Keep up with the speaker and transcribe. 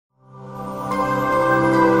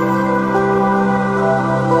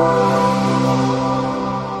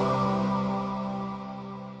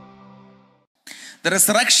The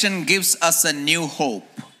resurrection gives us a new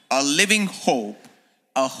hope, a living hope,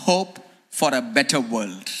 a hope for a better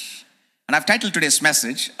world. And I've titled today's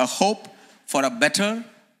message, A Hope for a Better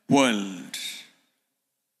World.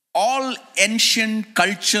 All ancient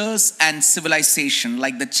cultures and civilization,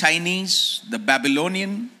 like the Chinese, the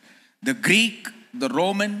Babylonian, the Greek, the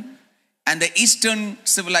Roman, and the Eastern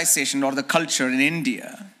civilization or the culture in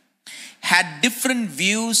India, had different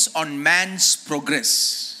views on man's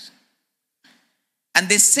progress. And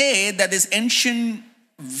they say that this ancient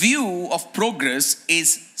view of progress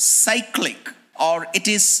is cyclic, or it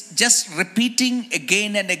is just repeating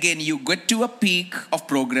again and again. You get to a peak of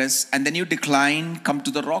progress and then you decline, come to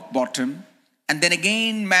the rock bottom, and then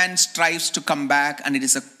again man strives to come back, and it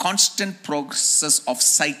is a constant process of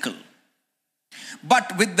cycle.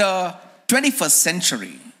 But with the 21st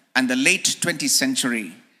century and the late 20th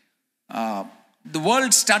century, the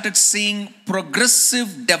world started seeing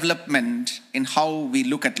progressive development in how we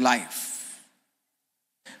look at life.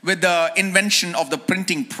 With the invention of the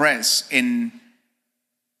printing press in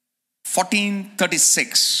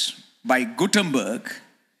 1436 by Gutenberg,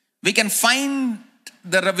 we can find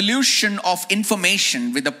the revolution of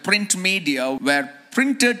information with the print media, where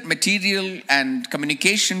printed material and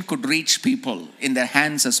communication could reach people in their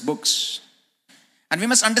hands as books. And we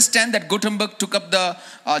must understand that Gutenberg took up the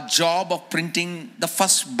job of printing the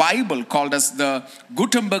first Bible, called as the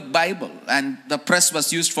Gutenberg Bible, and the press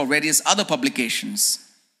was used for various other publications.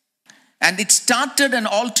 And it started an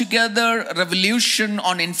altogether revolution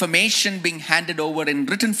on information being handed over in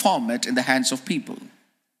written format in the hands of people.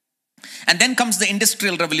 And then comes the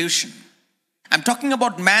Industrial Revolution. I'm talking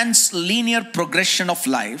about man's linear progression of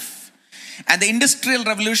life. And the Industrial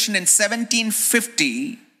Revolution in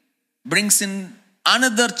 1750 brings in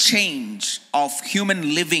another change of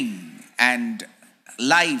human living and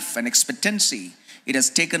life and expectancy. It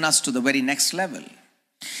has taken us to the very next level.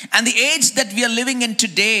 And the age that we are living in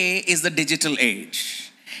today is the digital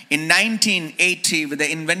age. In 1980, with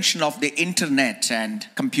the invention of the internet and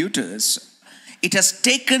computers, it has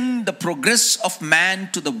taken the progress of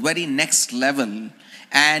man to the very next level,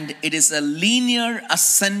 and it is a linear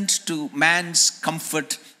ascent to man's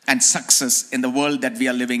comfort and success in the world that we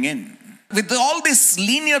are living in. With all these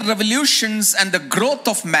linear revolutions and the growth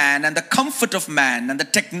of man and the comfort of man and the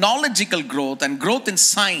technological growth and growth in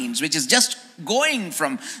science, which is just going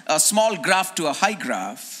from a small graph to a high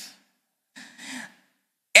graph,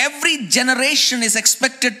 every generation is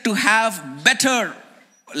expected to have better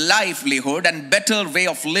livelihood and better way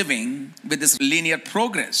of living with this linear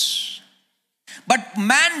progress. But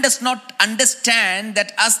man does not understand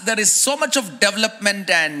that as there is so much of development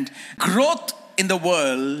and growth in the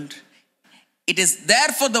world, it is there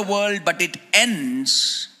for the world, but it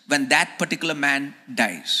ends when that particular man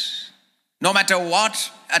dies. No matter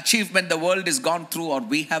what achievement the world has gone through or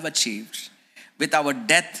we have achieved, with our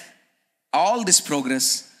death, all this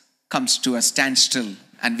progress comes to a standstill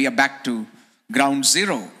and we are back to ground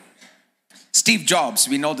zero. Steve Jobs,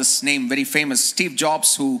 we know this name, very famous. Steve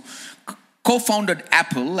Jobs, who co-founded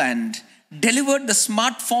Apple and delivered the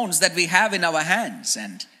smartphones that we have in our hands.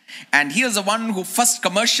 And he was the one who first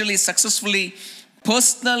commercially successfully,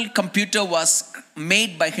 personal computer was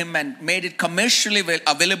made by him and made it commercially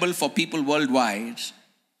available for people worldwide.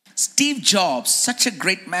 Steve Jobs, such a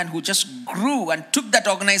great man who just grew and took that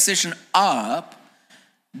organization up,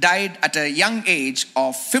 died at a young age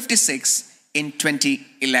of 56 in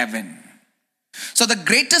 2011. So the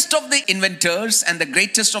greatest of the inventors and the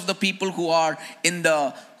greatest of the people who are in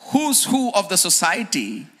the who's who of the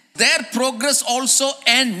society, their progress also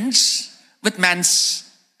ends with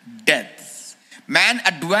man's death. Man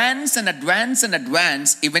advance and advance and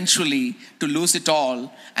advance, eventually to lose it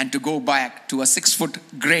all and to go back to a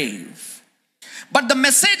 6-foot grave. But the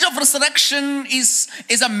message of resurrection is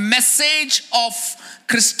a message of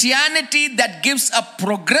Christianity that gives a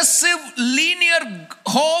progressive, linear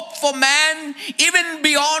hope for man even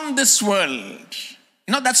beyond this world.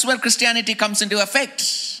 You know, that's where Christianity comes into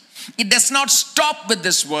effect. It does not stop with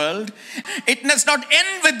this world. It does not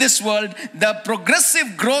end with this world. The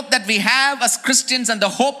progressive growth that we have as Christians and the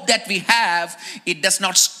hope that we have, it does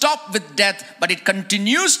not stop with death, but it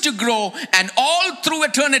continues to grow. And all through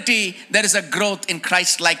eternity, there is a growth in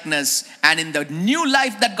Christ likeness and in the new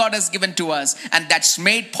life that God has given to us. And that's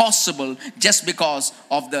made possible just because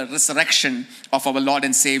of the resurrection of our Lord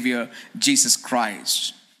and Savior, Jesus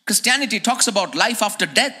Christ. Christianity talks about life after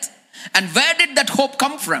death. And where did that hope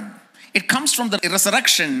come from? It comes from the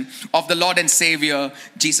resurrection of the Lord and Savior,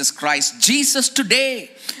 Jesus Christ. Jesus today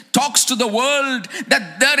talks to the world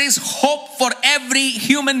that there is hope for every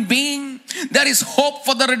human being. There is hope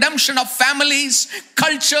for the redemption of families,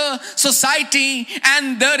 culture, society,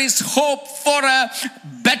 and there is hope for a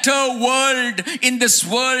better world. In this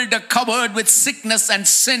world covered with sickness and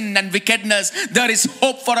sin and wickedness, there is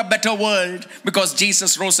hope for a better world because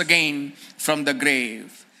Jesus rose again from the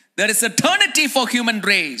grave. There is eternity for human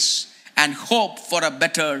race and hope for a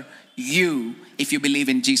better you if you believe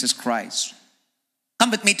in Jesus Christ. Come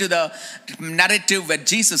with me to the narrative where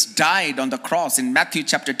Jesus died on the cross in Matthew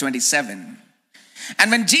chapter 27.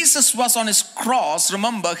 And when Jesus was on his cross,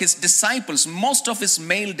 remember his disciples, most of his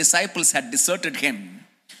male disciples had deserted him.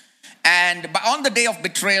 And on the day of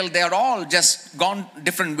betrayal, they are all just gone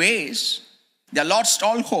different ways. They lost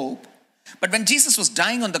all hope. But when Jesus was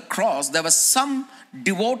dying on the cross, there were some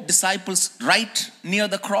devout disciples right near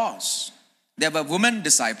the cross. There were women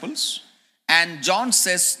disciples. And John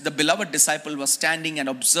says the beloved disciple was standing and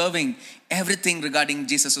observing everything regarding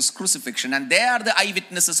Jesus' crucifixion. And they are the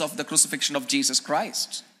eyewitnesses of the crucifixion of Jesus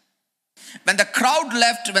Christ. When the crowd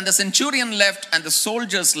left, when the centurion left and the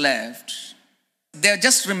soldiers left, there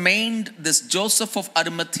just remained this Joseph of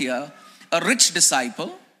Arimathea, a rich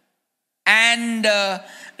disciple, and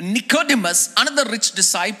Nicodemus, another rich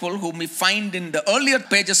disciple whom we find in the earlier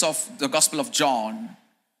pages of the Gospel of John.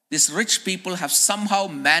 These rich people have somehow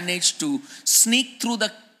managed to sneak through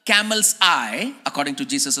the camel's eye, according to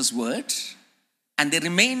Jesus' word, and they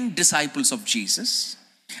remain disciples of Jesus.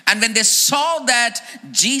 And when they saw that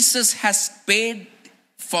Jesus has paid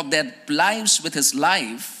for their lives with his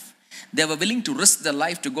life, they were willing to risk their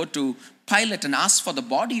life to go to Pilate and ask for the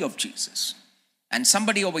body of Jesus. And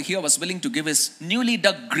somebody over here was willing to give his newly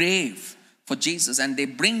dug grave for Jesus, and they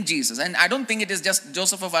bring Jesus. And I don't think it is just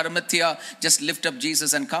Joseph of Arimathea just lift up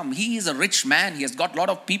Jesus and come. He is a rich man. He has got a lot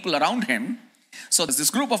of people around him. So this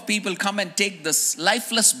group of people come and take this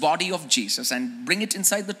lifeless body of Jesus and bring it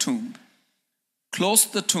inside the tomb, close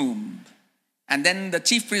the tomb. And then the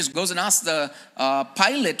chief priest goes and asks the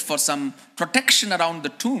Pilate for some protection around the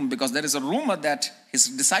tomb, because there is a rumor that his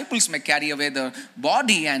disciples may carry away the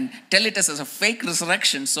body and tell it as a fake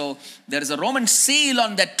resurrection. So there is a Roman seal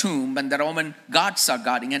on that tomb and the Roman guards are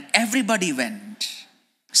guarding, and everybody went.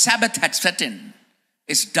 Sabbath had set in.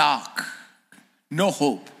 It's dark. No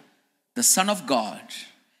hope. The Son of God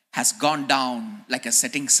has gone down like a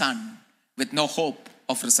setting sun with no hope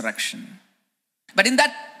of resurrection. But in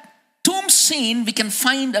that tomb scene, we can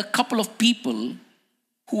find a couple of people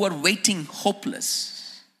who are waiting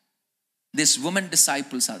hopeless. These women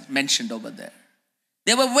disciples are mentioned over there.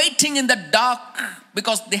 They were waiting in the dark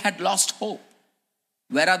because they had lost hope.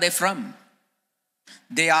 Where are they from?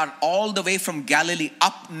 They are all the way from Galilee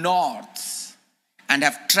up north and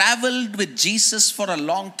have traveled with Jesus for a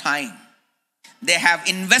long time. They have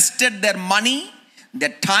invested their money,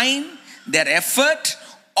 their time, their effort,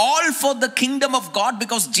 all for the kingdom of God,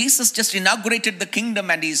 because Jesus just inaugurated the kingdom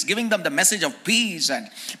and he's giving them the message of peace and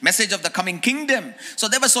message of the coming kingdom. So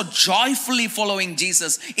they were so joyfully following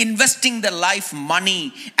Jesus, investing their life,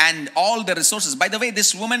 money, and all the resources. By the way,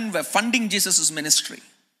 this woman were funding Jesus' ministry.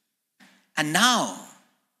 And now,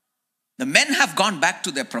 the men have gone back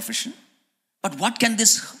to their profession. But what can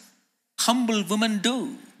this humble woman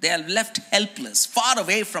do? They are left helpless, far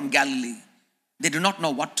away from Galilee. They do not know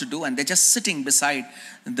what to do, and they're just sitting beside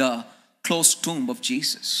the closed tomb of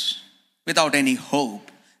Jesus. Without any hope,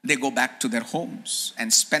 they go back to their homes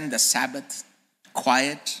and spend the Sabbath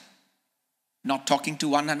quiet, not talking to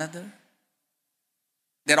one another.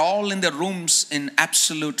 They're all in their rooms in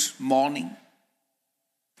absolute mourning.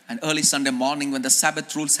 And early Sunday morning, when the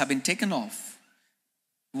Sabbath rules have been taken off,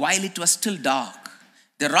 while it was still dark,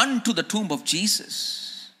 they run to the tomb of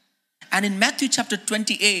Jesus. And in Matthew chapter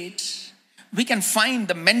 28, we can find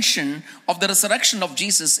the mention of the resurrection of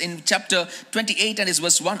Jesus in chapter 28 and his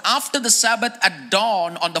verse 1. After the Sabbath at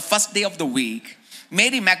dawn on the first day of the week,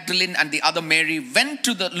 Mary Magdalene and the other Mary went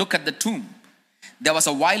to look at the tomb. There was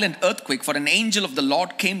a violent earthquake, for an angel of the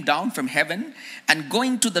Lord came down from heaven and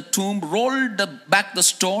going to the tomb, rolled back the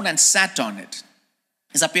stone and sat on it.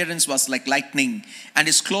 His appearance was like lightning and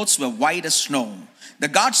his clothes were white as snow. The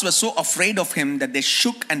guards were so afraid of him that they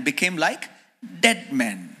shook and became like dead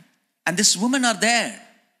men. And this women are there.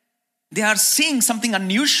 They are seeing something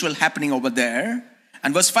unusual happening over there.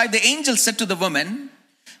 And verse 5, the angel said to the woman,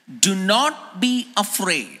 do not be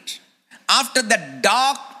afraid. After that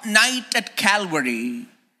dark night at Calvary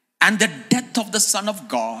and the death of the Son of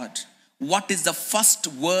God, what is the first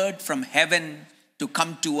word from heaven to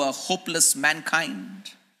come to a hopeless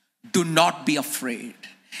mankind? Do not be afraid.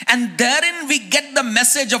 And therein we get the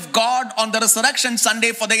message of God on the Resurrection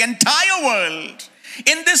Sunday for the entire world.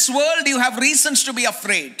 In this world, you have reasons to be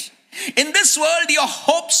afraid. In this world, your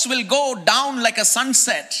hopes will go down like a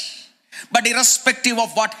sunset. But irrespective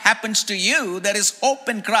of what happens to you, there is hope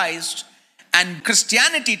in Christ. And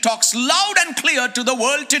Christianity talks loud and clear to the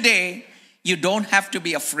world today. You don't have to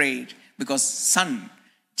be afraid because son,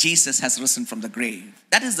 Jesus has risen from the grave.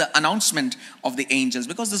 That is the announcement of the angels,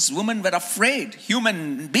 because these women were afraid.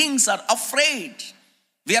 Human beings are afraid.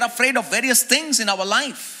 We are afraid of various things in our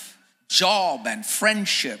life. Job and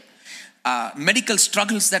friendship, medical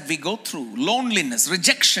struggles that we go through, loneliness,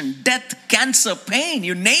 rejection, death, cancer, pain,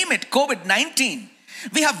 you name it, COVID-19.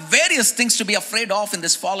 We have various things to be afraid of in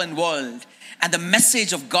this fallen world. And the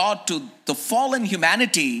message of God to the fallen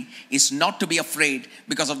humanity is not to be afraid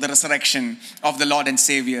because of the resurrection of the Lord and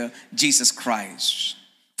Savior, Jesus Christ.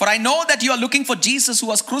 For I know that you are looking for Jesus who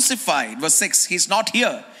was crucified. Verse 6, he's not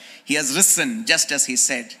here. He has risen just as he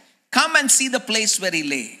said. Come and see the place where he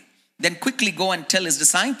lay. Then quickly go and tell his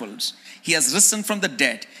disciples, he has risen from the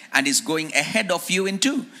dead and is going ahead of you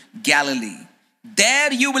into Galilee.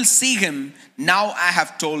 There you will see him. Now I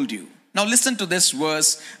have told you. Now listen to this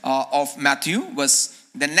verse of Matthew,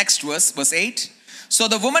 the next verse, verse 8. So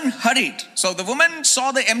the woman hurried. So the woman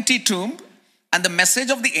saw the empty tomb and the message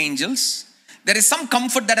of the angels. There is some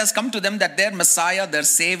comfort that has come to them that their Messiah, their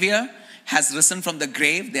Savior, has risen from the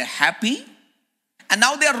grave. They're happy. And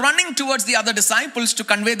now they're running towards the other disciples to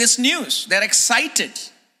convey this news. They're excited.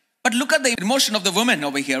 But look at the emotion of the woman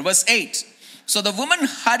over here, verse 8. So the woman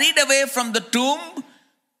hurried away from the tomb,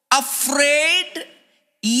 afraid,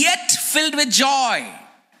 yet filled with joy.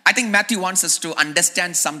 I think Matthew wants us to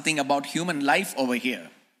understand something about human life over here.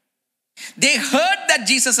 They heard that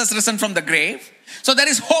Jesus has risen from the grave, so there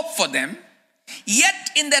is hope for them.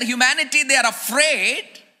 Yet in their humanity they are afraid,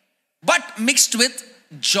 but mixed with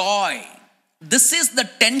joy. This is the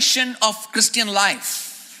tension of Christian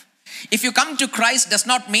life. If you come to Christ, does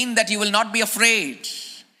not mean that you will not be afraid.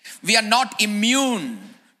 We are not immune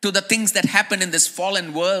to the things that happen in this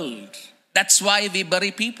fallen world. That's why we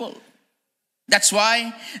bury people. That's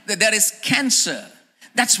why there is cancer.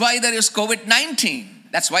 That's why there is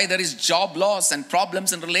COVID-19. That's why there is job loss and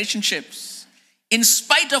problems in relationships. In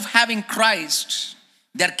spite of having Christ,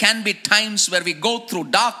 there can be times where we go through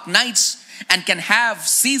dark nights and can have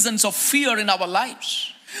seasons of fear in our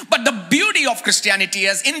lives. But the beauty of Christianity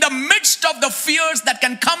is, in the midst of the fears that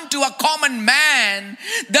can come to a common man,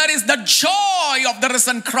 there is the joy of the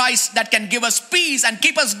risen Christ that can give us peace and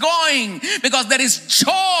keep us going, because there is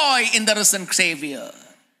joy in the risen Savior.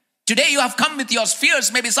 Today you have come with your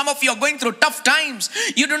fears. Maybe some of you are going through tough times.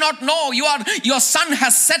 You do not know. Your son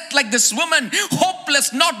has sat like this woman,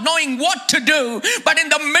 hopeless, not knowing what to do. But in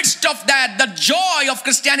the midst of that, the joy of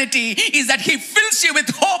Christianity is that he fills you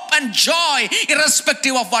with hope and joy,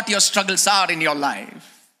 irrespective of what your struggles are in your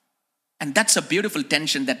life. And that's a beautiful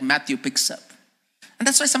tension that Matthew picks up. And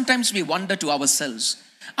that's why sometimes we wonder to ourselves,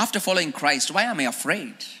 after following Christ, why am I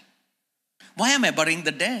afraid? Why am I burying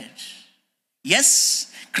the dead? Yes,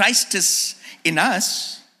 Christ is in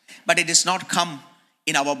us, but it is not come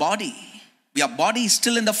in our body. Our body is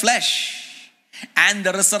still in the flesh. And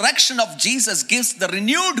the resurrection of Jesus gives the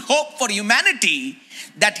renewed hope for humanity,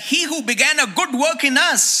 that he who began a good work in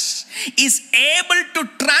us is able to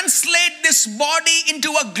translate this body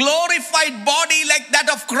into a glorified body like that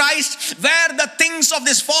of Christ, where the things of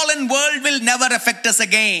this fallen world will never affect us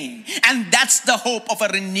again. And that's the hope of a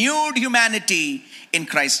renewed humanity in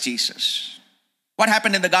Christ Jesus. What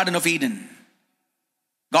happened in the Garden of Eden?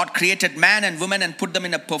 God created man and woman and put them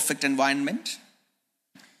in a perfect environment.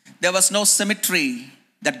 There was no cemetery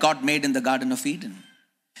that God made in the Garden of Eden.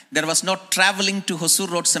 There was no traveling to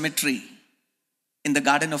Hosur Road Cemetery in the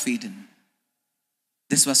Garden of Eden.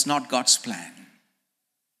 This was not God's plan.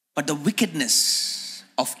 But the wickedness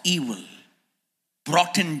of evil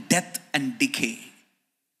brought in death and decay.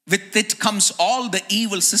 With it comes all the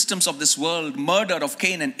evil systems of this world, murder of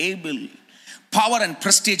Cain and Abel, power and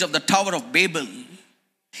prestige of the Tower of Babel,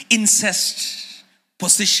 incest,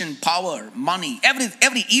 position, power, money,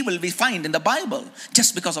 every evil we find in the Bible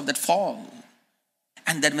just because of that fall.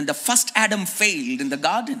 And then when the first Adam failed in the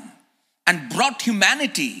garden and brought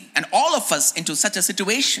humanity and all of us into such a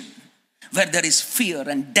situation where there is fear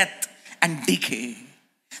and death and decay,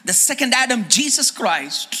 the second Adam, Jesus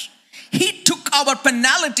Christ, he took our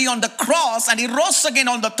penalty on the cross and he rose again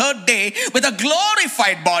on the third day with a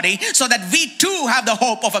glorified body, so that we too have the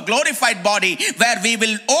hope of a glorified body where we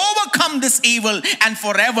will overcome this evil and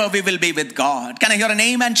forever we will be with God. Can I hear an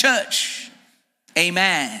amen, church?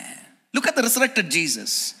 Amen. Look at the resurrected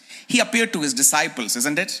Jesus. He appeared to his disciples,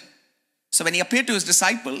 isn't it? So when he appeared to his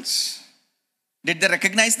disciples, did they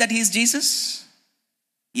recognize that he is Jesus?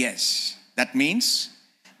 Yes. That means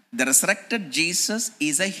the resurrected Jesus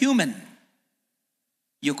is a human.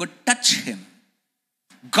 You could touch him.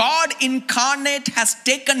 God incarnate has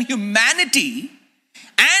taken humanity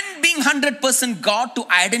and being 100% God to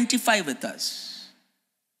identify with us.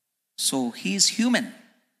 So he is human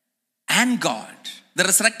and God, the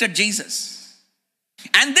resurrected Jesus.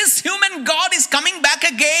 And this human God is coming back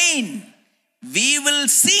again. We will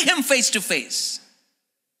see him face to face.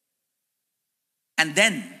 And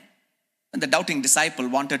then, when the doubting disciple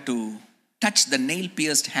wanted to touch the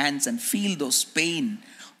nail-pierced hands and feel those pain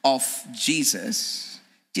of Jesus,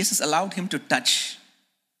 Jesus allowed him to touch.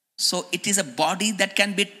 So it is a body that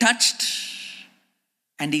can be touched.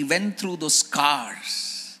 And he went through those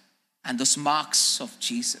scars and those marks of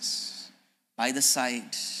Jesus by the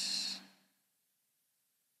side.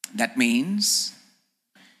 That means,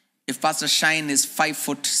 if Pastor Shine is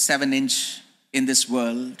 5'7" in this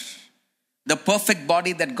world, the perfect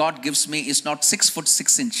body that God gives me is not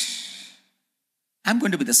 6'6". I'm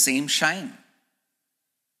going to be the same Shine.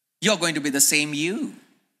 You're going to be the same you.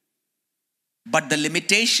 But the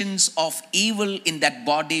limitations of evil in that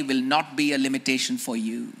body will not be a limitation for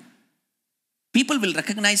you. People will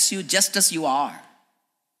recognize you just as you are.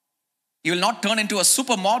 You will not turn into a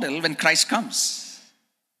supermodel when Christ comes.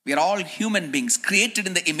 We are all human beings created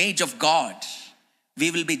in the image of God.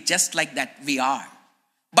 We will be just like that we are.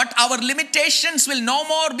 But our limitations will no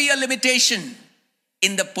more be a limitation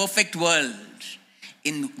in the perfect world.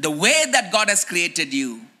 In the way that God has created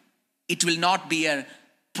you, it will not be a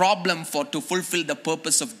problem to fulfill the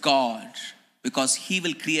purpose of God, because he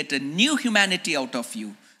will create a new humanity out of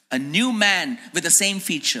you, a new man with the same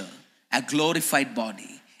feature, a glorified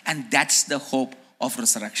body. And that's the hope of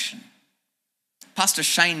resurrection. Pastor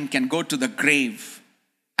Shine can go to the grave,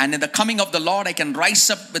 and in the coming of the Lord, I can rise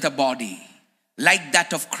up with a body like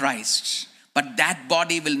that of Christ. But that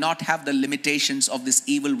body will not have the limitations of this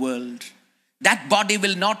evil world. That body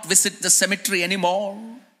will not visit the cemetery anymore.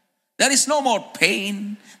 There is no more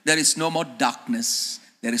pain. There is no more darkness.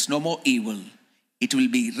 There is no more evil. It will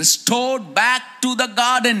be restored back to the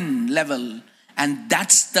garden level. And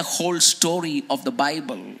that's the whole story of the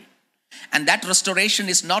Bible. And that restoration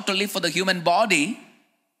is not only for the human body,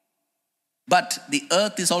 but the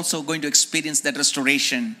earth is also going to experience that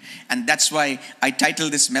restoration. And that's why I title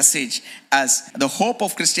this message as the hope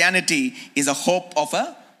of Christianity is a hope of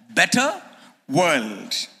a better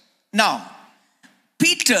world. Now,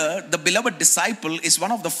 Peter, the beloved disciple, is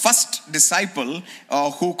one of the first disciple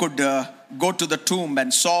who could go to the tomb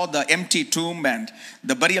and saw the empty tomb and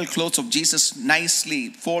the burial clothes of Jesus nicely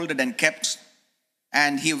folded and kept.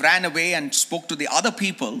 And he ran away and spoke to the other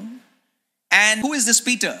people. And who is this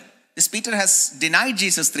Peter? This Peter has denied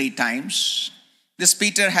Jesus 3 times. This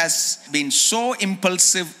Peter has been so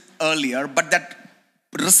impulsive earlier, but that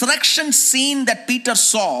resurrection scene that Peter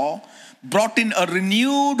saw brought in a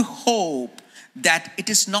renewed hope that it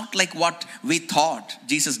is not like what we thought.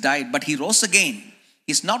 Jesus died, but he rose again.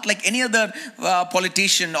 He's not like any other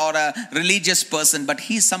politician or a religious person, but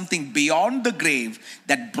he's something beyond the grave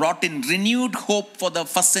that brought in renewed hope for the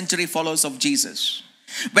first century followers of Jesus.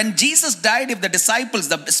 When Jesus died, if the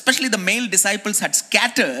disciples, especially the male disciples, had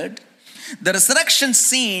scattered, the resurrection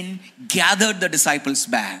scene gathered the disciples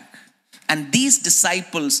back. And these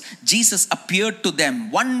disciples, Jesus appeared to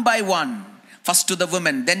them one by one. First to the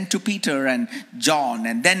women, then to Peter and John.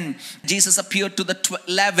 And then Jesus appeared to the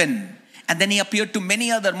 11. And then he appeared to many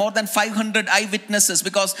other, more than 500 eyewitnesses,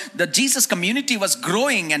 because the Jesus community was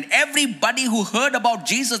growing. And everybody who heard about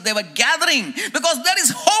Jesus, they were gathering. Because there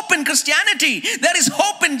is hope in Christianity. There is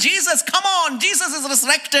hope in Jesus. Come on, Jesus is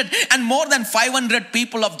resurrected. And more than 500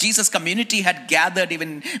 people of Jesus community had gathered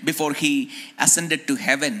even before he ascended to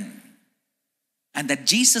heaven. And that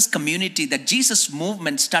Jesus community, that Jesus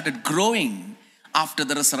movement started growing after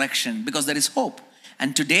the resurrection, because there is hope.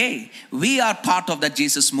 And today, we are part of that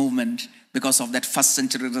Jesus movement because of that first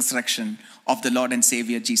century resurrection of the Lord and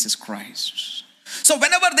Savior Jesus Christ. So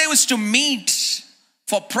whenever they used to meet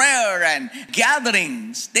for prayer and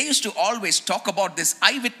gatherings, they used to always talk about this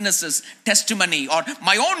eyewitnesses' testimony, or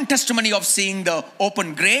my own testimony of seeing the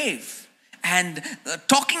open grave. And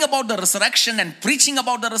talking about the resurrection and preaching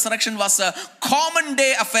about the resurrection was a common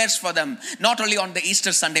day affairs for them, not only on the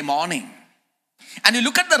Easter Sunday morning. And you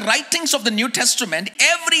look at the writings of the New Testament,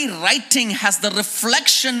 every writing has the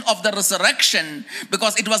reflection of the resurrection,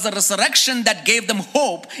 because it was the resurrection that gave them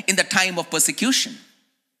hope in the time of persecution.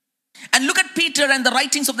 And look at Peter and the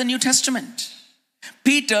writings of the New Testament.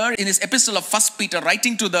 Peter, in his epistle of 1 Peter,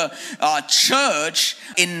 writing to the church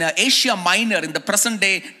in Asia Minor, in the present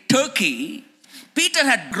day Turkey, Peter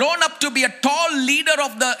had grown up to be a tall leader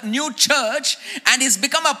of the new church, and he's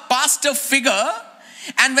become a pastor figure.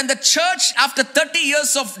 And when the church, after 30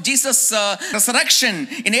 years of Jesus' resurrection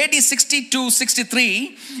in AD 60 to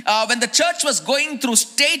 63, when the church was going through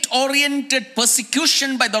state-oriented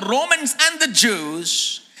persecution by the Romans and the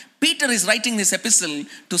Jews, Peter is writing this epistle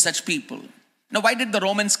to such people. Now, why did the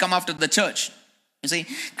Romans come after the church? You see,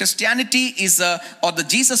 Christianity or the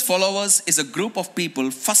Jesus followers is a group of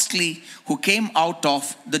people, firstly, who came out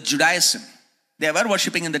of the Judaism. They were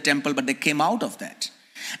worshipping in the temple, but they came out of that.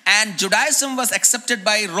 And Judaism was accepted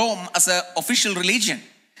by Rome as an official religion,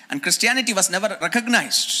 and Christianity was never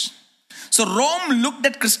recognized. So Rome looked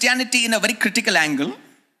at Christianity in a very critical angle,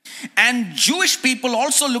 and Jewish people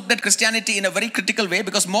also looked at Christianity in a very critical way,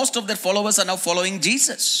 because most of their followers are now following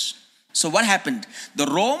Jesus. So what happened? The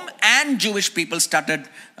Rome and Jewish people started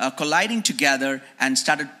colliding together and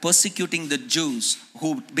started persecuting the Jews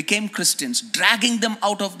who became Christians, dragging them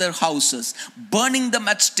out of their houses, burning them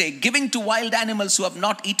at stake, giving to wild animals who have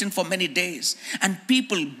not eaten for many days. And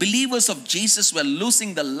people, believers of Jesus, were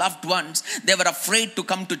losing their loved ones. They were afraid to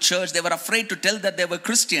come to church. They were afraid to tell that they were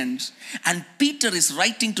Christians. And Peter is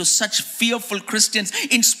writing to such fearful Christians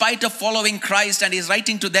in spite of following Christ, and he's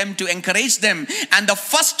writing to them to encourage them. And the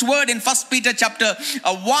first word in 1 Peter chapter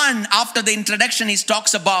 1, after the introduction, he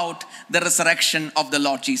talks about the resurrection of the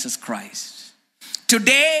Lord Jesus Christ.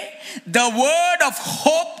 Today, the word of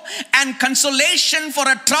hope and consolation for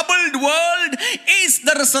a troubled world is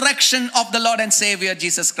the resurrection of the Lord and Savior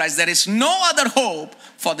Jesus Christ. There is no other hope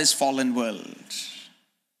for this fallen world.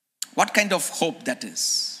 What kind of hope that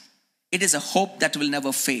is? It is a hope that will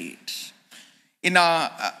never fade. In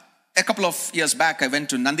a couple of years back, I went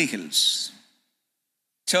to Nandi Hills.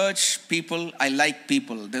 Church people, I like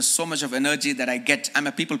people. There's so much of energy that I get. I'm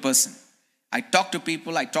a people person. I talk to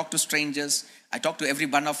people, I talk to strangers, I talk to every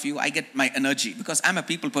one of you. I get my energy because I'm a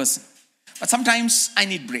people person. But sometimes I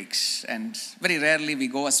need breaks, and very rarely we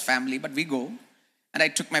go as family, but we go. And I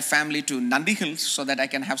took my family to Nandi Hills so that I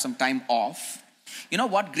can have some time off. You know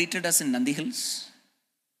what greeted us in Nandi Hills?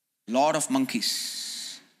 Lot of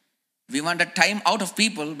monkeys. We wanted time out of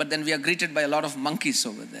people, but then we are greeted by a lot of monkeys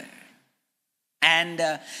over there. And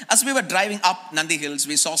as we were driving up Nandi Hills,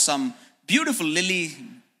 we saw some beautiful lily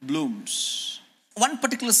blooms. One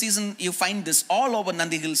particular season, you find this all over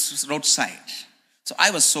Nandi Hills roadside. So I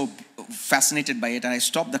was so fascinated by it, and I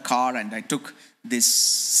stopped the car and I took these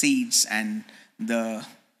seeds and the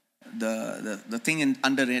thing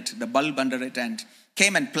under it, the bulb under it, and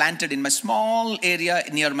came and planted in my small area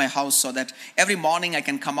near my house so that every morning I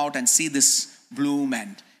can come out and see this bloom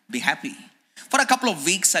and be happy. For a couple of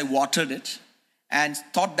weeks, I watered it and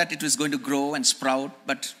thought that it was going to grow and sprout,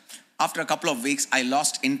 but after a couple of weeks, I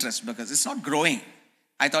lost interest because it's not growing.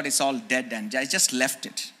 I thought it's all dead, and I just left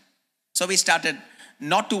it. So we started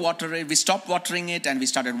not to water it. We stopped watering it, and we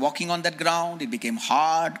started walking on that ground. It became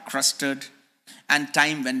hard, crusted, and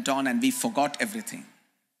time went on, and we forgot everything.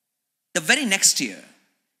 The very next year,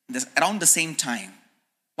 around the same time,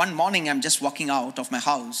 one morning I'm just walking out of my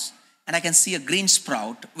house, and I can see a green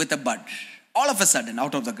sprout with a bud, all of a sudden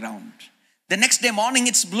out of the ground. The next day morning,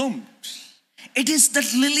 it's bloomed. It is that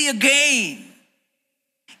lily again.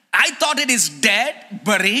 I thought it is dead,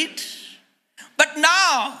 buried, but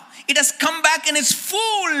now it has come back in its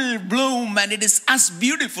full bloom, and it is as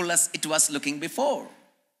beautiful as it was looking before.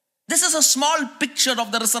 This is a small picture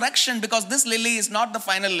of the resurrection, because this lily is not the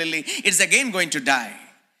final lily. It's again going to die.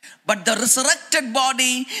 But the resurrected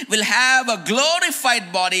body will have a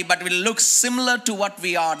glorified body, but will look similar to what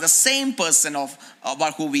we are, the same person of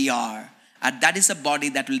who we are. And that is a body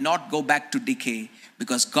that will not go back to decay,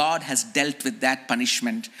 because God has dealt with that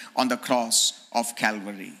punishment on the cross of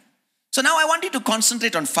Calvary. So now I want you to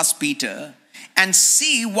concentrate on 1 Peter and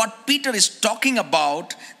see what Peter is talking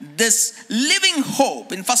about, this living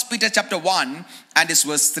hope in 1 Peter chapter 1 and his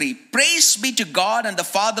verse 3. Praise be to God and the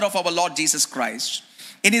Father of our Lord Jesus Christ.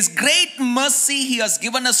 In his great mercy, he has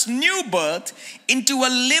given us new birth into a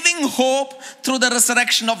living hope through the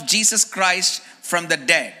resurrection of Jesus Christ from the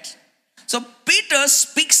dead. So Peter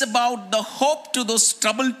speaks about the hope to those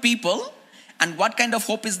troubled people. And what kind of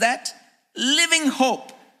hope is that? Living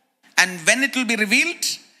hope. And when it will be revealed,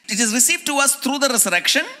 it is received to us through the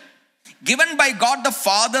resurrection, given by God the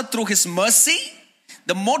Father through his mercy.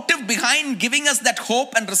 The motive behind giving us that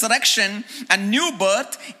hope and resurrection and new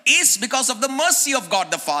birth is because of the mercy of God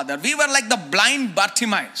the Father. We were like the blind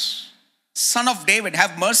Bartimaeus, son of David,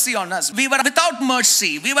 have mercy on us. We were without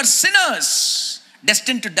mercy. We were sinners,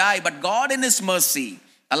 destined to die, but God in his mercy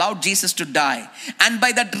allowed Jesus to die. And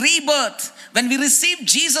by that rebirth, when we receive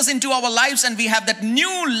Jesus into our lives and we have that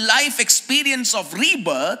new life experience of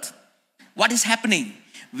rebirth, what is happening?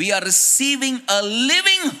 We are receiving a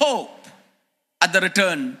living hope at the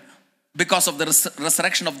return because of the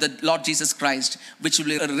resurrection of the Lord Jesus Christ, which will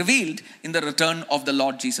be revealed in the return of the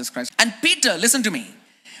Lord Jesus Christ. And Peter, listen to me,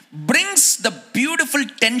 brings the beautiful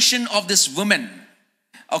tension of this woman,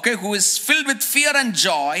 okay, who is filled with fear and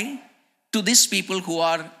joy, to these people who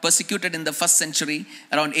are persecuted in the first century,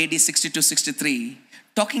 around AD 60 to 63,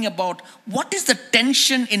 talking about what is the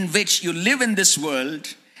tension in which you live in this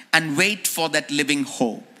world and wait for that living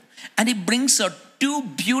hope. And he brings out two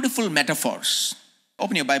beautiful metaphors.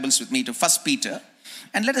 Open your Bibles with me to 1 Peter,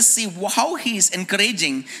 and let us see how he is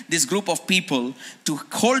encouraging this group of people to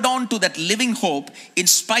hold on to that living hope in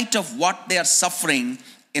spite of what they are suffering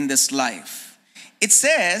in this life. It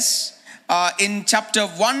says in chapter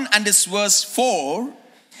 1 and this verse 4,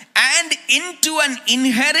 and into an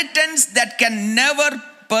inheritance that can never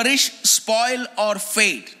perish, spoil, or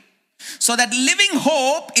fade. So that living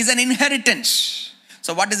hope is an inheritance.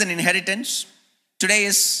 So what is an inheritance? Today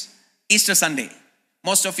is Easter Sunday.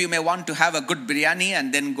 Most of you may want to have a good biryani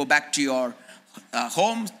and then go back to your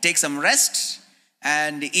home, take some rest.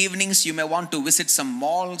 And evenings you may want to visit some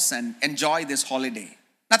malls and enjoy this holiday.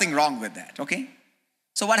 Nothing wrong with that, okay?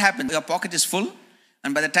 So what happens? Your pocket is full,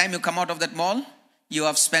 and by the time you come out of that mall, you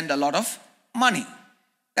have spent a lot of money.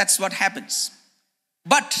 That's what happens.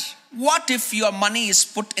 But what if your money is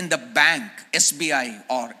put in the bank, SBI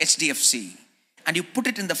or HDFC, and you put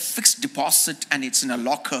it in the fixed deposit and it's in a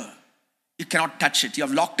locker? You cannot touch it. You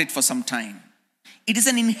have locked it for some time. It is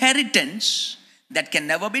an inheritance that can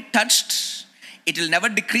never be touched. It will never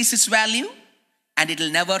decrease its value, and it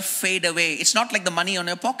will never fade away. It's not like the money on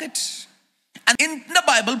your pocket. And in the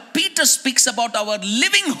Bible, Peter speaks about our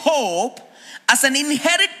living hope as an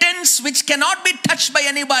inheritance which cannot be touched by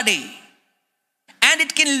anybody. And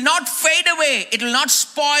it will not fade away. It will not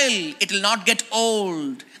spoil. It will not get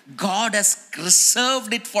old. God has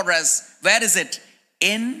reserved it for us. Where is it?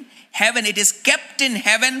 In heaven. It is kept in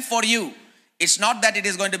heaven for you. It's not that it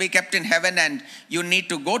is going to be kept in heaven and you need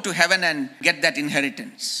to go to heaven and get that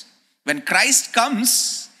inheritance. When Christ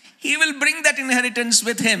comes, he will bring that inheritance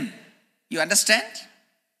with him. You understand?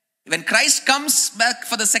 When Christ comes back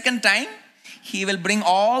for the second time, he will bring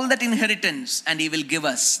all that inheritance and he will give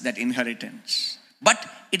us that inheritance. But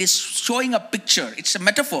it is showing a picture. It's a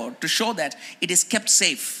metaphor to show that it is kept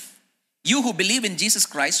safe. You who believe in Jesus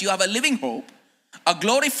Christ, you have a living hope, a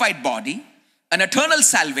glorified body, an eternal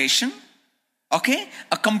salvation, okay?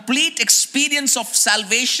 A complete experience of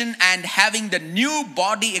salvation and having the new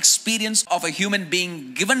body experience of a human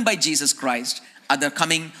being given by Jesus Christ at the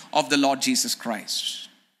coming of the Lord Jesus Christ.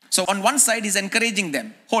 So on one side, he's encouraging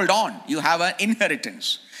them, hold on, you have an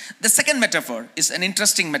inheritance. The second metaphor is an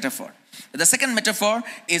interesting metaphor. The second metaphor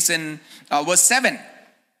is in verse 7.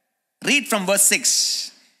 Read from verse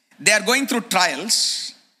 6. They are going through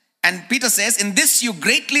trials, and Peter says, in this you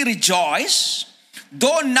greatly rejoice,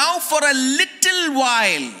 though now for a little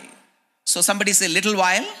while. So somebody say, little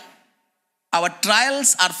while. Our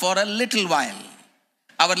trials are for a little while.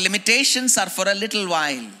 Our limitations are for a little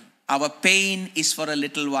while. Our pain is for a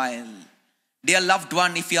little while. Dear loved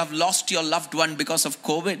one, if you have lost your loved one because of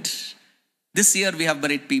COVID, this year we have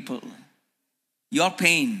buried people. Your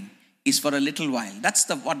pain is for a little while. That's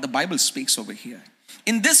what the Bible speaks over here.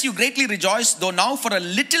 In this you greatly rejoice, though now for a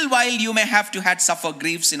little while you may have to had suffer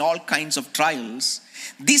griefs in all kinds of trials.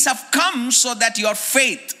 These have come so that your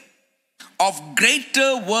faith of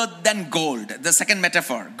greater worth than gold, the second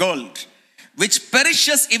metaphor, gold, which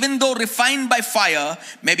perishes even though refined by fire,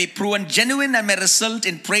 may be proven genuine and may result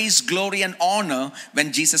in praise, glory, and honor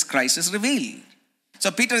when Jesus Christ is revealed.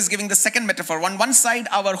 So Peter is giving the second metaphor. On one side,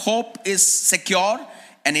 our hope is secure,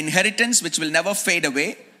 an inheritance which will never fade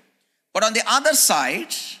away. But on the other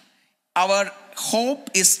side, our hope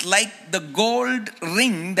is like the gold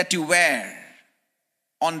ring that you wear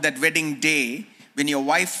on that wedding day. When your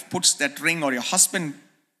wife puts that ring or your husband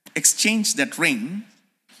exchanges that ring,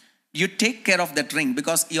 you take care of that ring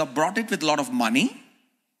because you have brought it with a lot of money.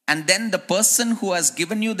 And then the person who has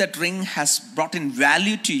given you that ring has brought in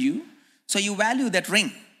value to you. So you value that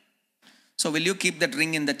ring. So will you keep that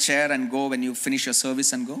ring in the chair and go when you finish your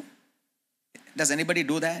service and go? Does anybody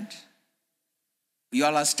do that? You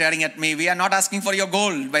all are staring at me. We are not asking for your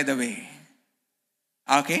gold, by the way.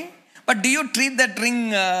 Okay? But do you treat that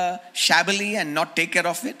ring shabbily and not take care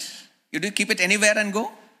of it? You do keep it anywhere and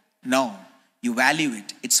go? No. You value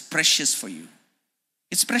it. It's precious for you.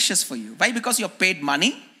 It's precious for you. Why? Because you have paid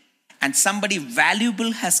money and somebody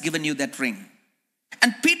valuable has given you that ring.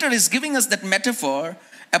 And Peter is giving us that metaphor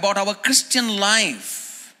about our Christian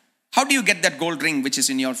life. How do you get that gold ring which is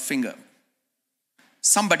in your finger?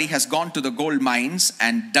 Somebody has gone to the gold mines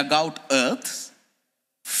and dug out earth,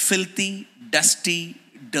 filthy, dusty,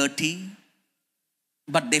 dirty,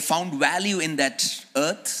 but they found value in that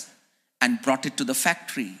earth and brought it to the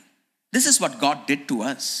factory. This is what God did to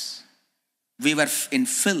us. We were in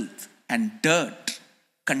filth and dirt,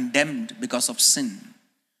 condemned because of sin.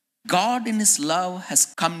 God in his love has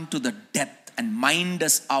come to the depth and mined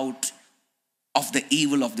us out of the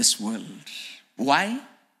evil of this world. Why?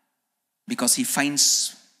 Because he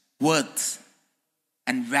finds worth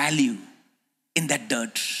and value in that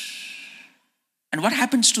dirt. And what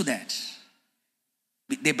happens to that?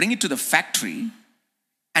 They bring it to the factory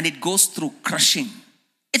and it goes through crushing.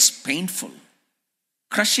 It's painful.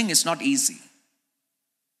 Crushing is not easy.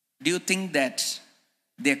 Do you think that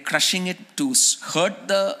they're crushing it to hurt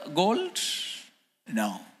the gold?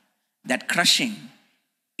 No. That crushing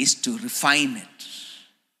is to refine it.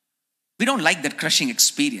 We don't like that crushing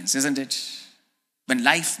experience, isn't it? When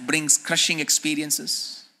life brings crushing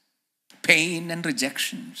experiences, pain and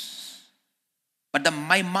rejections. But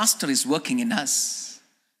my master is working in us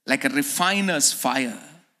like a refiner's fire.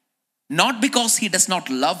 Not because he does not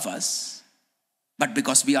love us, but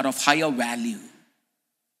because we are of higher value.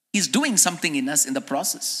 He's doing something in us in the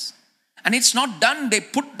process. And it's not done. They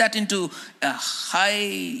put that into a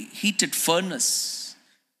high heated furnace,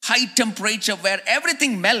 high temperature where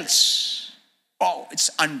everything melts. Oh, it's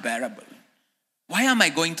unbearable. Why am I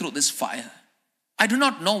going through this fire? I do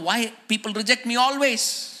not know why people reject me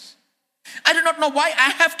always. I do not know why I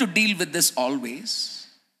have to deal with this always.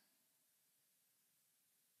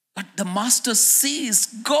 But the master sees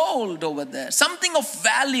gold over there, something of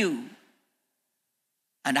value.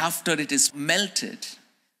 And after it is melted,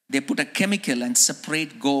 they put a chemical and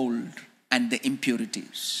separate gold and the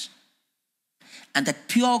impurities. And that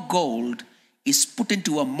pure gold is put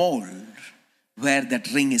into a mold where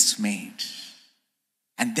that ring is made.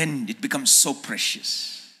 And then it becomes so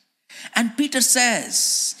precious. And Peter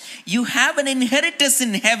says, you have an inheritance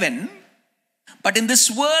in heaven, but in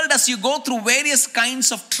this world, as you go through various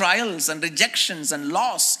kinds of trials and rejections and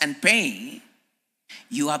loss and pain,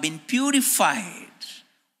 you have been purified.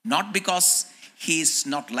 Not because he is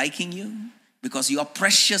not liking you, because you are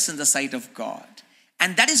precious in the sight of God.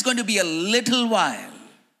 And that is going to be a little while.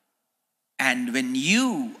 And when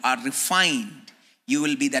you are refined, you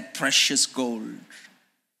will be that precious gold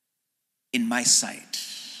in my sight.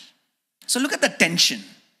 So look at the tension.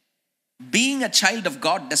 Being a child of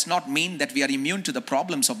God does not mean that we are immune to the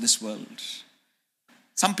problems of this world.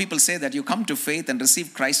 Some people say that you come to faith and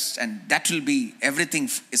receive Christ and that will be, everything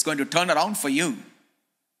is going to turn around for you.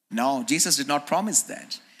 No, Jesus did not promise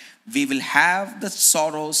that. We will have the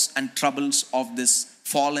sorrows and troubles of this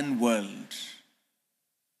fallen world.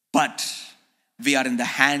 But we are in the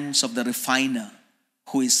hands of the refiner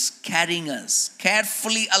who is carrying us,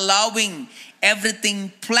 carefully allowing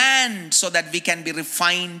everything planned so that we can be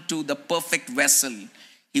refined to the perfect vessel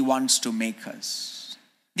he wants to make us.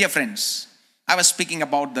 Dear friends, I was speaking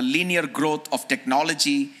about the linear growth of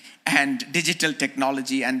technology and digital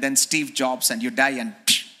technology, and then Steve Jobs, and you die and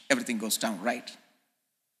everything goes down, right?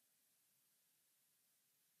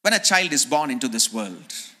 When a child is born into this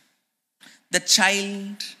world, the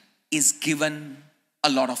child is given a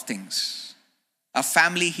lot of things. A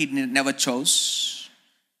family he never chose.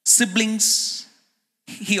 Siblings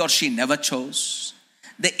he or she never chose.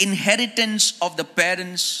 The inheritance of the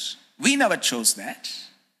parents, we never chose that.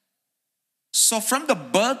 So from the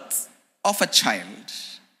birth of a child,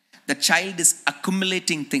 the child is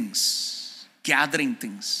accumulating things, gathering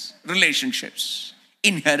things, relationships,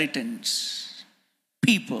 inheritance,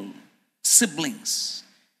 people, siblings.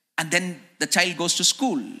 And then the child goes to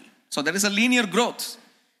school. So there is a linear growth,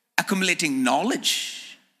 accumulating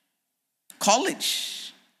knowledge,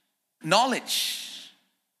 college, knowledge.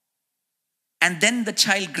 And then the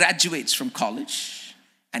child graduates from college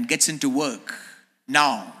and gets into work.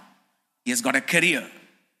 Now he has got a career,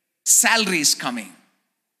 salary is coming.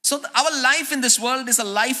 So our life in this world is a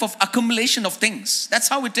life of accumulation of things. That's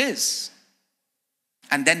how it is.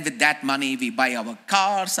 And then with that money, we buy our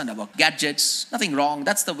cars and our gadgets. Nothing wrong.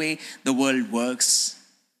 That's the way the world works.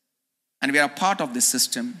 And we are a part of this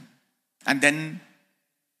system. And then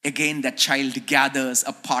again, that child gathers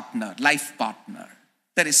a partner, life partner.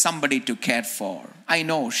 There is somebody to care for. I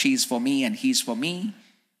know she's for me and he's for me.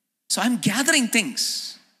 So I'm gathering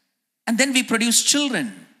things. And then we produce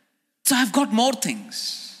children. So I've got more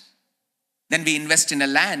things. Then we invest in a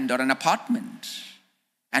land or an apartment.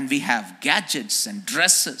 And we have gadgets and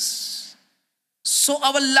dresses. So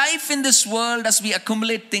our life in this world as we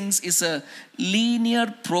accumulate things is a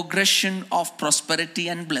linear progression of prosperity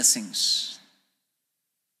and blessings.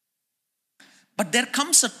 But there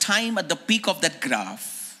comes a time at the peak of that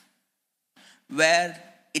graph where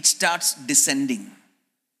it starts descending.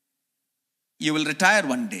 You will retire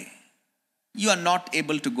one day. You are not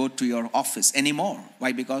able to go to your office anymore.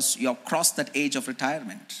 Why? Because you have crossed that age of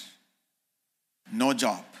retirement. No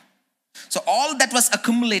job. So all that was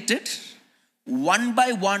accumulated, one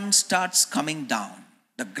by one starts coming down.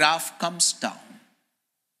 The graph comes down.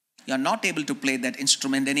 You are not able to play that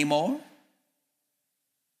instrument anymore.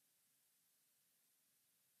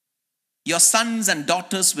 Your sons and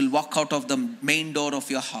daughters will walk out of the main door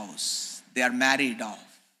of your house. They are married off.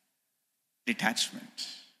 Detachment.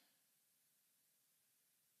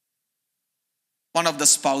 One of the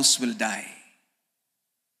spouse will die.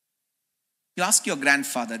 You ask your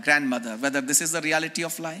grandfather, grandmother, whether this is the reality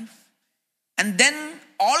of life. And then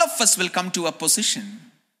all of us will come to a position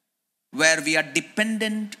where we are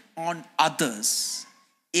dependent on others,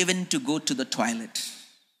 even to go to the toilet.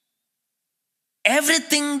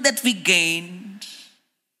 Everything that we gained,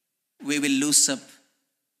 we will lose up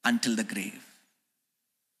until the grave.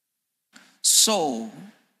 So,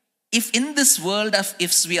 if in this world of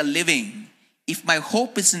ifs we are living, if my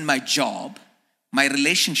hope is in my job, my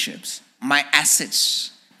relationships, my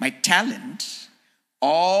assets, my talent,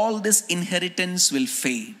 all this inheritance will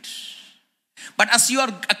fade. But as you are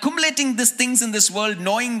accumulating these things in this world,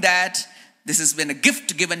 knowing that this has been a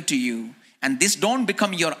gift given to you, and this don't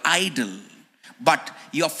become your idol, but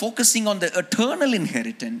you are focusing on the eternal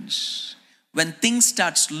inheritance, when things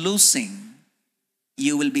starts losing,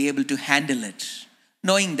 you will be able to handle it,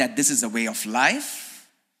 knowing that this is a way of life,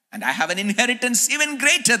 and I have an inheritance even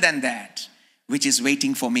greater than that, which is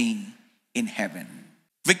waiting for me in heaven.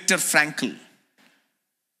 Viktor Frankl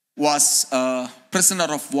was a prisoner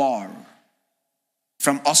of war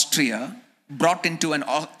from Austria, brought into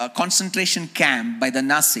a concentration camp by the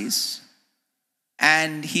Nazis,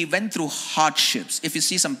 and he went through hardships. If you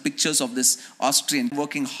see some pictures of this Austrian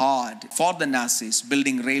working hard for the Nazis,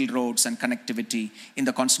 building railroads and connectivity in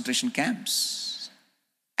the concentration camps.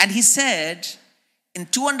 And he said, in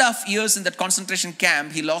 2.5 years in that concentration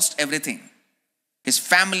camp, he lost everything. His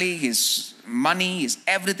family, his money, his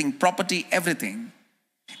everything, property, everything.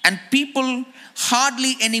 And people,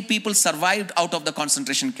 hardly any people survived out of the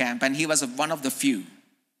concentration camp, and he was one of the few.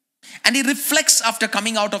 And he reflects after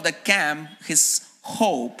coming out of the camp, his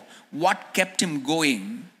hope, what kept him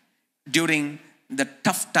going during the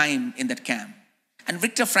tough time in that camp. And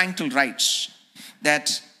Viktor Frankl writes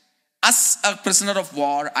that as a prisoner of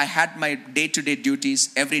war, I had my day-to-day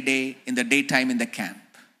duties every day in the daytime in the camp.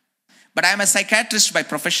 But I am a psychiatrist by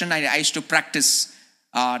profession. I used to practice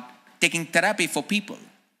taking therapy for people.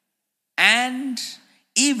 And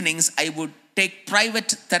evenings, I would take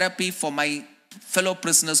private therapy for my fellow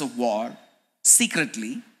prisoners of war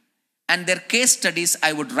secretly. And their case studies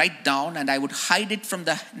I would write down, and I would hide it from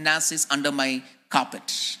the Nazis under my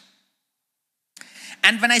carpet.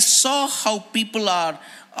 And when I saw how people are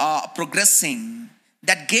progressing,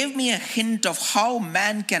 that gave me a hint of how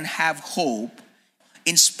man can have hope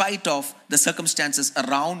in spite of the circumstances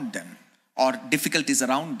around them or difficulties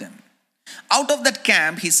around them. Out of that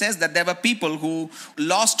camp, he says that there were people who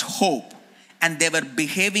lost hope and they were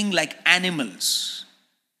behaving like animals,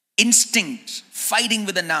 instinct, fighting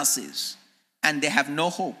with the Nazis, and they have no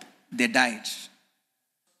hope. They died.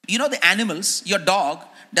 You know, the animals, your dog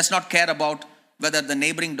does not care about whether the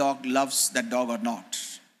neighboring dog loves that dog or not.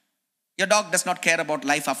 Your dog does not care about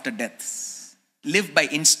life after death. Live by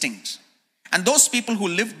instinct. And those people who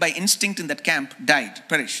lived by instinct in that camp died,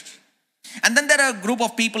 perished. And then there are a group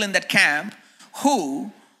of people in that camp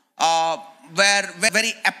who were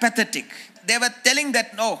very apathetic. They were telling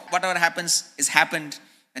that, no, whatever happens is happened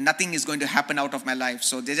and nothing is going to happen out of my life.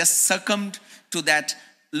 So they just succumbed to that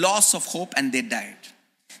loss of hope and they died.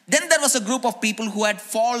 Then there was a group of people who had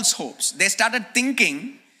false hopes. They started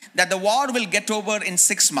thinking that the war will get over in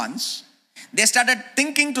 6 months. They started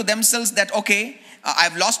thinking to themselves that, okay,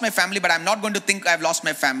 I've lost my family, but I'm not going to think I've lost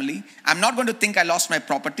my family. I'm not going to think I lost my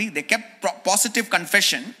property. They kept positive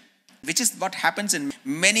confession, which is what happens in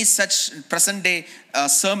many such present day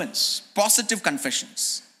sermons. Positive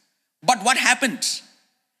confessions. But what happened?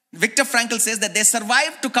 Viktor Frankl says that they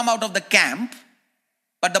survived to come out of the camp,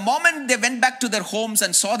 but the moment they went back to their homes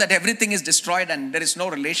and saw that everything is destroyed and there is no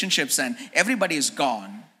relationships and everybody is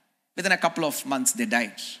gone, within a couple of months they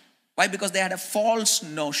died. Why? Because they had a false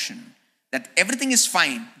notion that everything is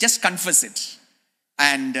fine, just confess it,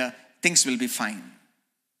 and things will be fine.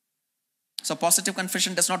 So positive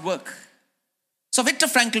confession does not work. So Viktor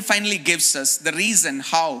Frankl finally gives us the reason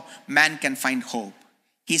how man can find hope.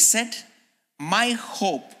 He said, my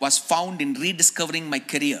hope was found in rediscovering my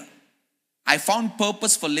career. I found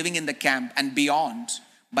purpose for living in the camp and beyond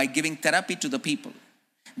by giving therapy to the people.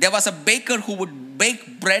 There was a baker who would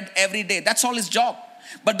bake bread every day. That's all his job.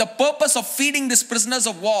 But the purpose of feeding these prisoners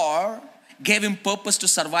of war gave him purpose to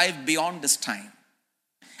survive beyond this time.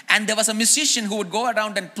 And there was a musician who would go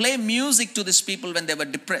around and play music to these people when they were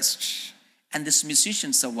depressed. And this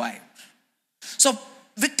musician survived. So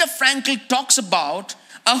Viktor Frankl talks about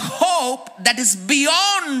a hope that is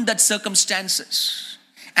beyond that circumstances.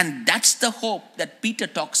 And that's the hope that Peter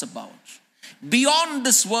talks about. Beyond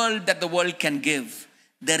this world that the world can give,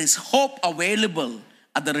 there is hope available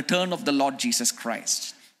at the return of the Lord Jesus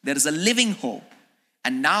Christ. There is a living hope.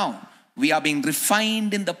 And now we are being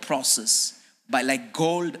refined in the process by like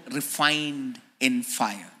gold refined in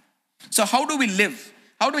fire. So how do we live?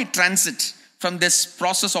 How do we transit from this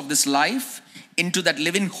process of this life into that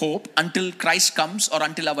living hope until Christ comes or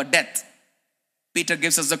until our death? Peter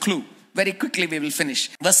gives us a clue. Very quickly we will finish.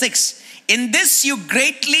 Verse 6. In this you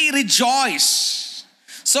greatly rejoice.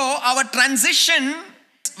 So our transition,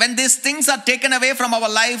 when these things are taken away from our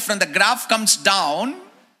life, when the graph comes down,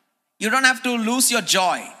 you don't have to lose your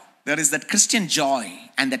joy. There is that Christian joy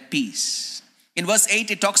and that peace. In verse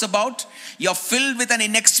 8 it talks about you're filled with an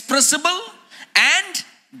inexpressible and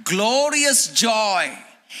glorious joy.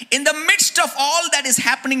 In the midst of all that is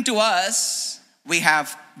happening to us, we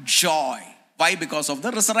have joy. Why? Because of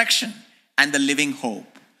the resurrection and the living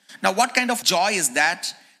hope. Now, what kind of joy is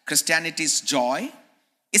that? Christianity's joy?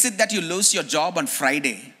 Is it that you lose your job on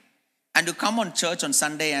Friday and you come on church on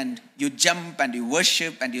Sunday and you jump and you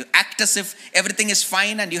worship and you act as if everything is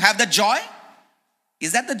fine and you have the joy?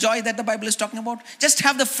 Is that the joy that the Bible is talking about? Just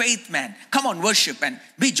have the faith, man. Come on, worship and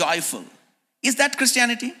be joyful. Is that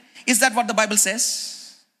Christianity? Is that what the Bible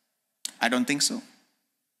says? I don't think so.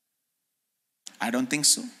 I don't think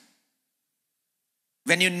so.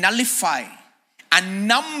 When you nullify and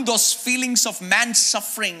numb those feelings of man's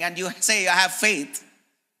suffering and you say, I have faith,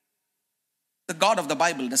 the God of the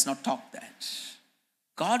Bible does not talk that.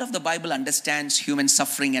 God of the Bible understands human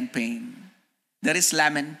suffering and pain. There is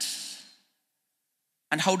lament.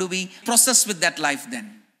 And how do we process with that life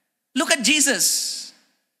then? Look at Jesus.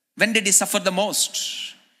 When did he suffer the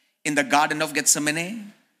most? In the Garden of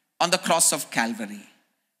Gethsemane, on the cross of Calvary.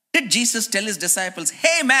 Did Jesus tell his disciples,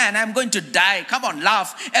 hey man, I'm going to die. Come on,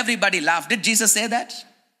 laugh. Everybody laugh. Did Jesus say that?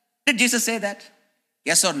 Did Jesus say that?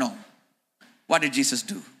 Yes or no? What did Jesus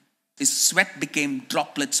do? His sweat became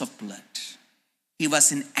droplets of blood. He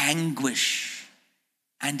was in anguish.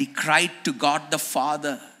 And he cried to God the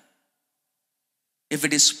Father, if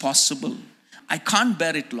it is possible, I can't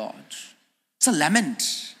bear it, Lord. It's a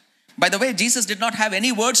lament. By the way, Jesus did not have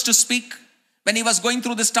any words to speak when he was going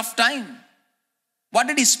through this tough time. What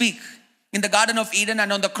did he speak in the Garden of Eden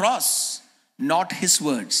and on the cross? Not his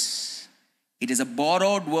words. It is a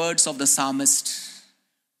borrowed words of the psalmist,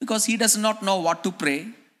 because he does not know what to pray.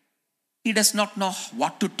 He does not know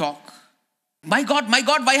what to talk. My God,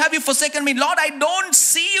 why have you forsaken me? Lord, I don't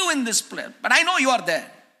see you in this place, but I know you are there.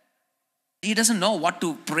 He doesn't know what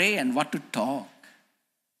to pray and what to talk.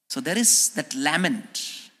 So there is that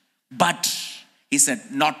lament. But he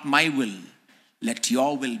said, not my will, let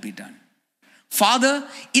your will be done. Father,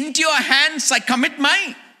 into your hands I commit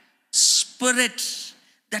my spirit.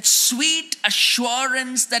 That sweet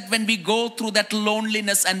assurance that when we go through that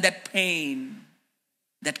loneliness and that pain,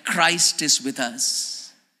 that Christ is with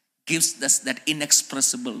us, gives us that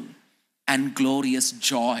inexpressible and glorious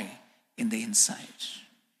joy in the inside.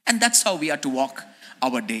 And that's how we are to walk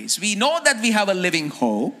our days. We know that we have a living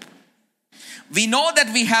hope. We know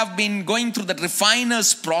that we have been going through the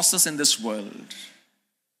refiner's process in this world.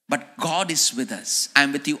 But God is with us. I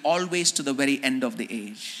am with you always to the very end of the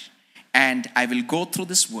age. And I will go through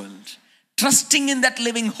this world, trusting in that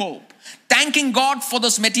living hope, thanking God for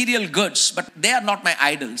those material goods. But they are not my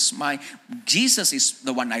idols. Jesus is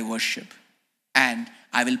the one I worship. And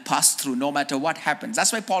I will pass through no matter what happens.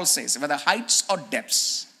 That's why Paul says, whether heights or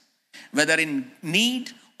depths, whether in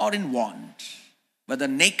need or in want, whether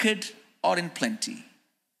naked or in plenty,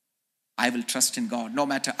 I will trust in God. No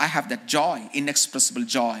matter, I have that joy, inexpressible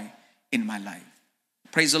joy in my life.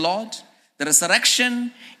 Praise the Lord. The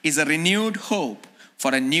resurrection is a renewed hope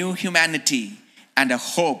for a new humanity and a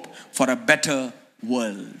hope for a better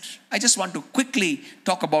world. I just want to quickly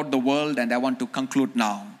talk about the world, and I want to conclude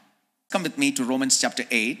now. Come with me to Romans chapter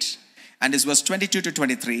 8, and this verse 22 to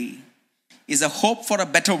 23 is a hope for a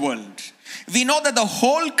better world. We know that the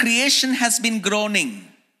whole creation has been groaning.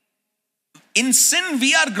 In sin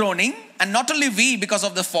we are groaning, and not only we, because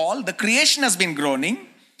of the fall, the creation has been groaning,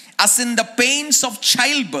 as in the pains of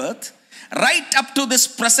childbirth, right up to this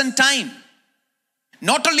present time.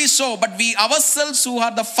 Not only so, but we ourselves who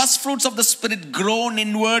are the first fruits of the Spirit groan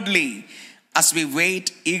inwardly as we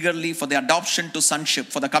wait eagerly for the adoption to sonship,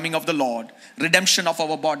 for the coming of the Lord, redemption of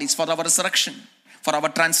our bodies, for our resurrection. for our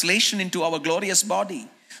translation into our glorious body.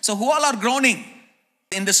 So who all are groaning?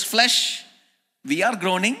 In this flesh, we are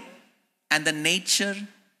groaning, and the nature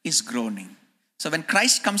is groaning. So when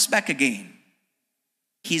Christ comes back again,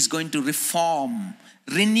 he's going to reform,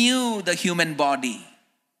 renew the human body,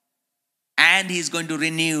 and he's going to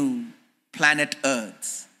renew planet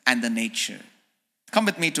Earth and the nature. Come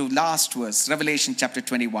with me to last verse, Revelation chapter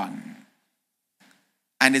 21.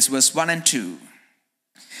 And it's verse 1 and 2.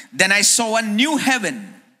 Then I saw a new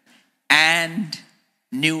heaven and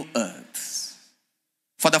new earth.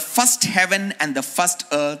 For the first heaven and the first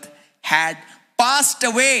earth had passed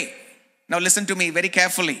away. Now listen to me very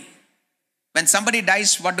carefully. When somebody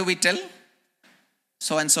dies, what do we tell?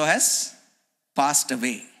 So and so has passed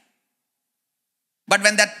away. But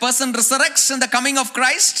when that person resurrects in the coming of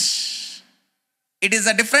Christ, it is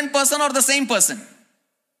a different person or the same person?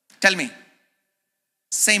 Tell me.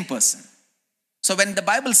 Same person. So when the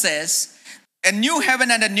Bible says, a new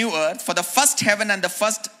heaven and a new earth, for the first heaven and the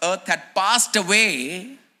first earth had passed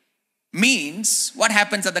away, means what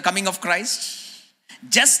happens at the coming of Christ?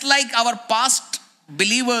 Just like our past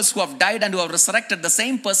believers who have died and who have resurrected, the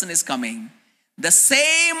same person is coming. The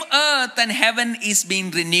same earth and heaven is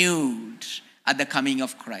being renewed at the coming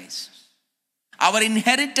of Christ. Our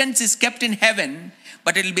inheritance is kept in heaven,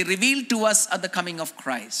 but it will be revealed to us at the coming of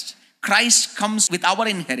Christ. Christ comes with our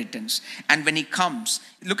inheritance. And when he comes,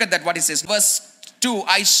 look at that, what he says. Verse 2,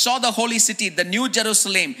 I saw the holy city, the new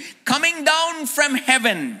Jerusalem, coming down from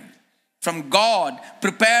heaven, from God,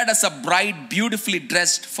 prepared as a bride beautifully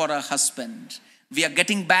dressed for her husband. We are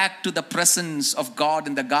getting back to the presence of God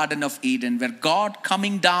in the Garden of Eden, where God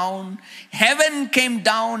coming down, heaven came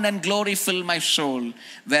down and glory filled my soul,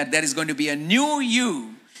 where there is going to be a new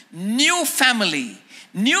you, new family,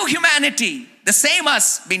 new humanity, the same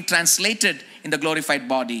us being translated in the glorified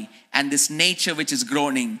body, and this nature which is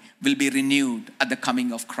groaning will be renewed at the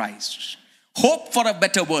coming of Christ. Hope for a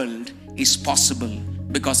better world is possible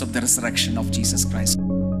because of the resurrection of Jesus Christ.